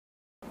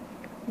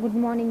Good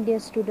morning, dear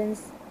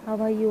students. How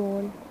are you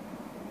all?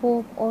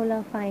 Hope all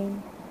are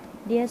fine.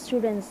 Dear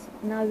students,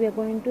 now we are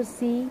going to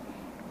see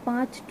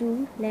Part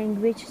 2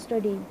 Language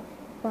Study.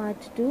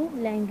 Part 2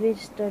 Language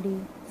Study.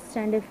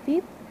 Standard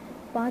 5th,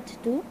 Part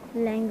 2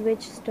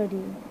 Language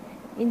Study.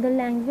 In the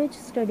language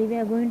study, we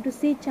are going to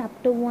see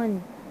Chapter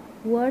 1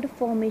 Word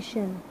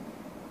Formation.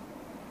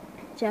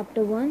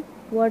 Chapter 1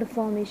 Word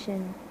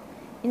Formation.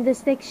 In the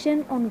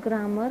section on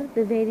grammar,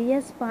 the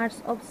various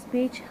parts of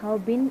speech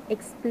have been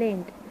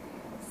explained.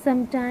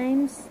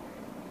 Sometimes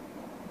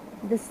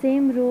the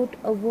same root,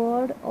 a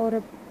word or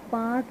a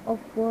part of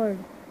word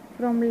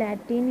from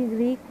Latin,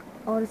 Greek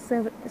or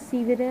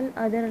several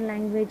other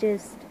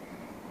languages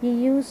be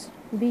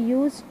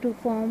used to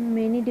form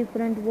many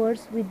different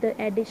words with the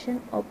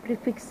addition of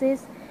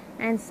prefixes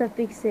and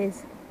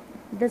suffixes.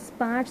 The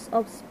parts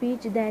of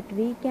speech that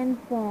we can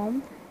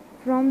form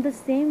from the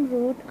same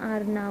root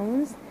are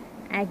nouns,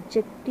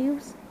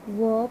 adjectives,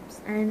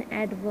 verbs and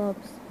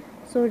adverbs.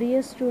 So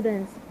dear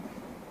students,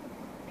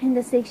 in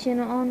the section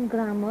on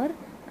grammar,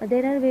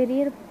 there are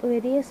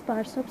various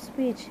parts of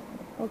speech.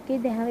 Okay,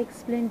 they have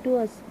explained to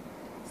us.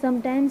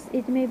 Sometimes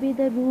it may be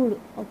the root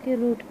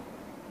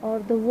or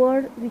the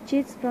word which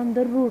is from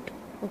the root.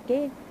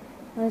 Okay,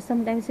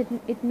 sometimes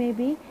it may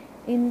be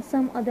in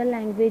some other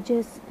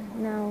languages.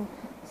 Now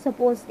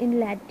suppose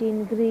in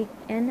Latin, Greek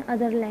and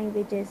other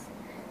languages.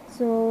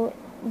 So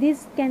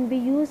this can be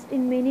used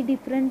in many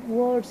different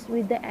words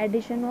with the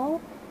addition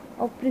of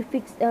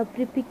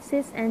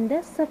prefixes and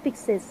the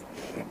suffixes.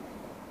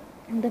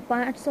 The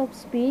parts of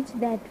speech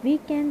that we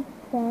can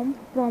form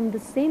from the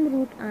same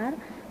root are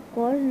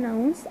called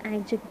nouns,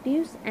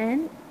 adjectives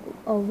and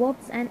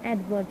verbs and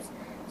adverbs.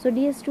 So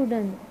dear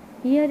student,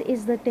 here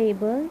is the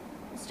table.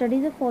 Study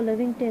the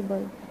following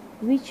table,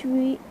 which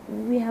we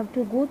have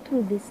to go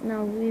through this.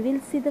 Now we will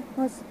see the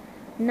first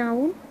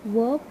noun,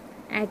 verb,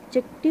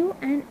 adjective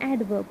and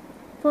adverb.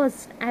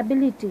 First,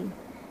 ability.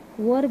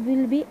 Verb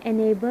will be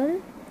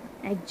enable,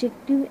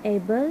 adjective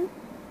able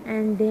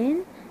and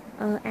then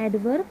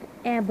adverb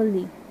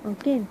ably.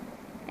 Okay,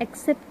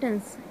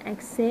 acceptance,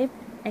 accept,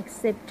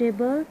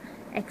 acceptable,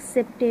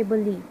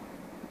 acceptably.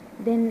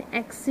 Then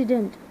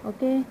accident.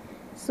 Okay,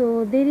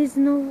 so there is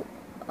no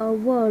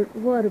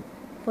verb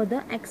for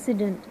the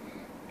accident.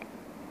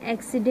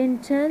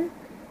 Accidental,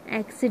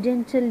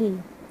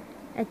 accidentally.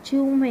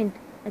 Achievement,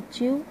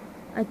 achieve,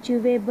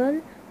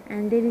 achievable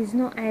and there is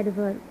no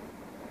adverb.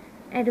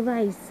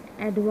 Advice,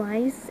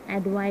 advice,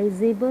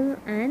 advisable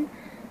and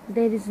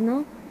there is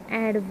no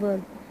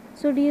adverb.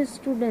 So dear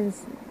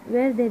students,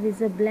 where there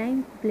is a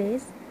blank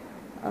place,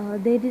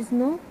 there is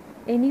no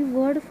any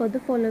word for the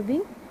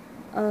following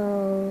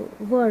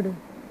word.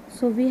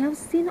 So we have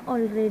seen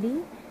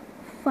already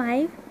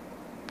 5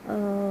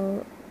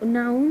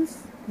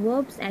 nouns,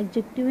 verbs,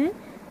 adjective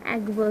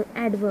and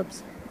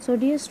adverbs. So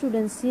dear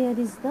students, here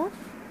is the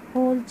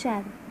whole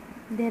chart.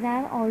 There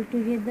are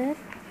altogether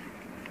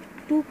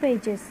 2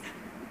 pages.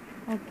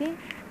 Okay,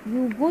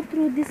 you go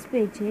through these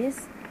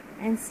pages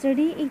and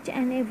study each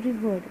and every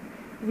word.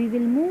 We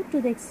will move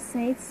to the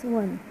exercise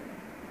 1.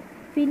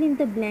 Fill in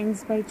the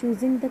blanks by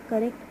choosing the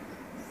correct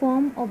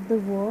form of the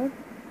word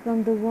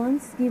from the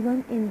ones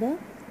given in the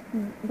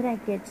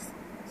brackets.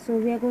 So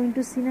we are going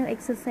to see now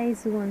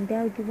exercise 1. They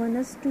have given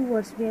us 2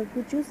 words. We have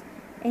to choose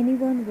any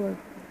one word.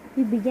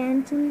 He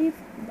began to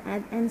lift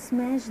and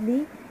smash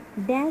the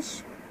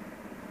dash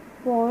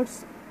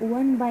pots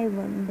one by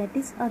one, that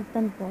is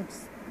earthen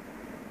pots.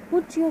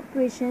 Put your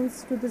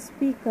questions to the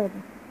speaker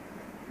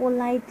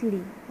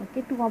politely.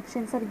 Okay, 2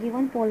 options are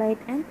given, polite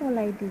and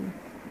politely.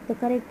 The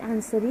correct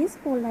answer is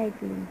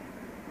politely.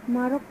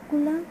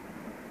 Marocula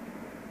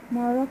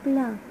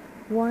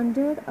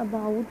wandered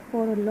about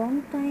for a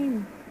long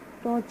time,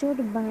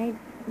 tortured by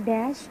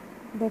dash.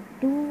 The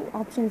 2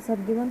 options are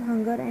given,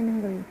 hunger and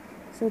hungry.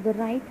 So the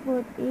right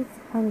word is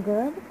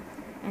hunger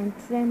and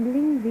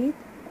trembling with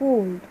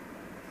cold.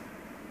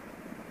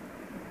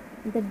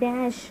 The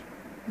dash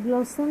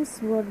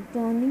blossoms were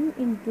turning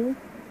into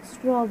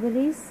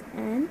strawberries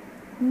and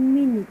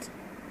minute.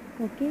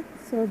 Okay,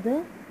 so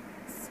the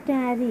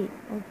starry,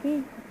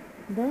 okay,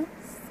 the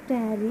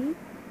starry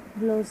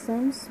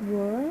blossoms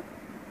were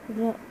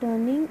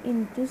turning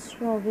into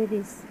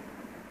strawberries.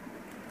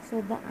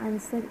 So the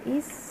answer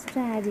is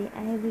starry.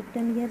 I have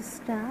written here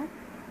star,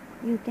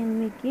 you can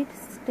make it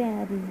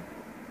starry.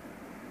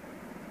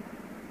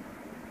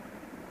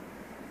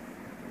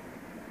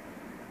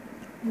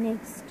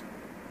 Next,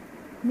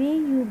 may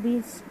you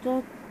be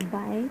struck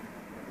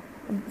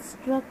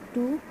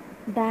to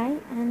die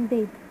and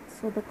death.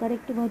 So the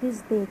correct word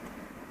is death.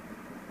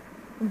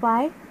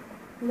 By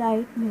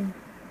lightning.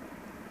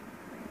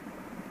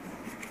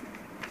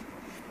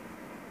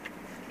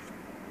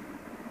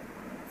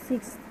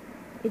 Sixth,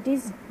 it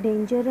is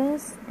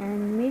dangerous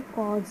and may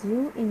cause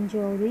you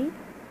injury.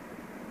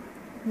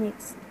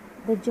 Next,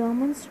 the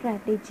German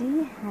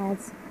strategy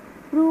has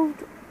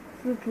proved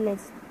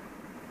fruitless.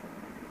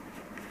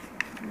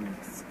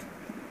 Next,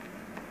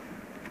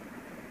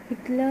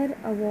 Hitler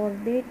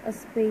awarded a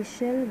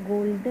special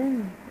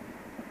golden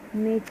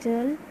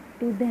medal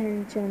to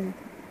Dhyan Chand.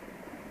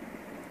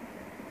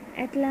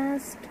 At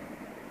last,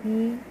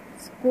 he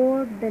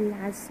scored the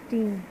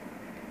lasting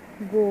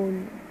goal.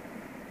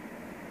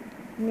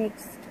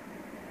 Next,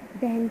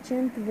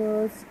 Dhyanchand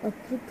was a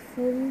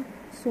truthful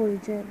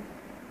soldier.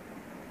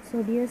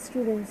 So, dear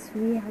students,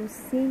 we have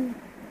seen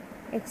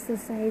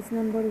exercise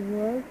number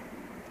 1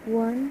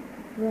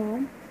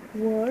 from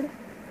word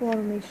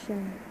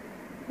formation.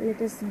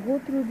 Let us go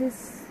through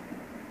this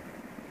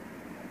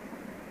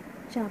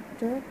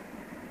chapter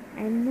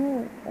and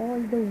know all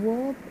the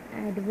verb,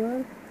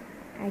 adverb,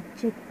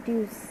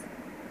 adjectives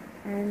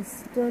and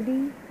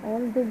study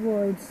all the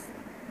words.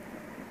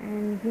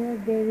 And here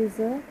there is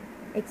a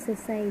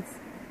exercise.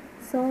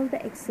 Solve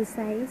the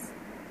exercise.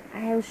 I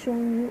have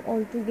shown you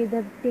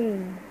altogether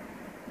 10.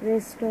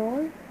 Rest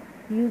all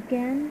you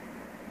can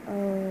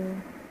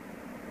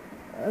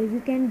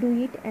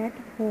do it at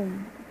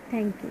home.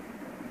 Thank you.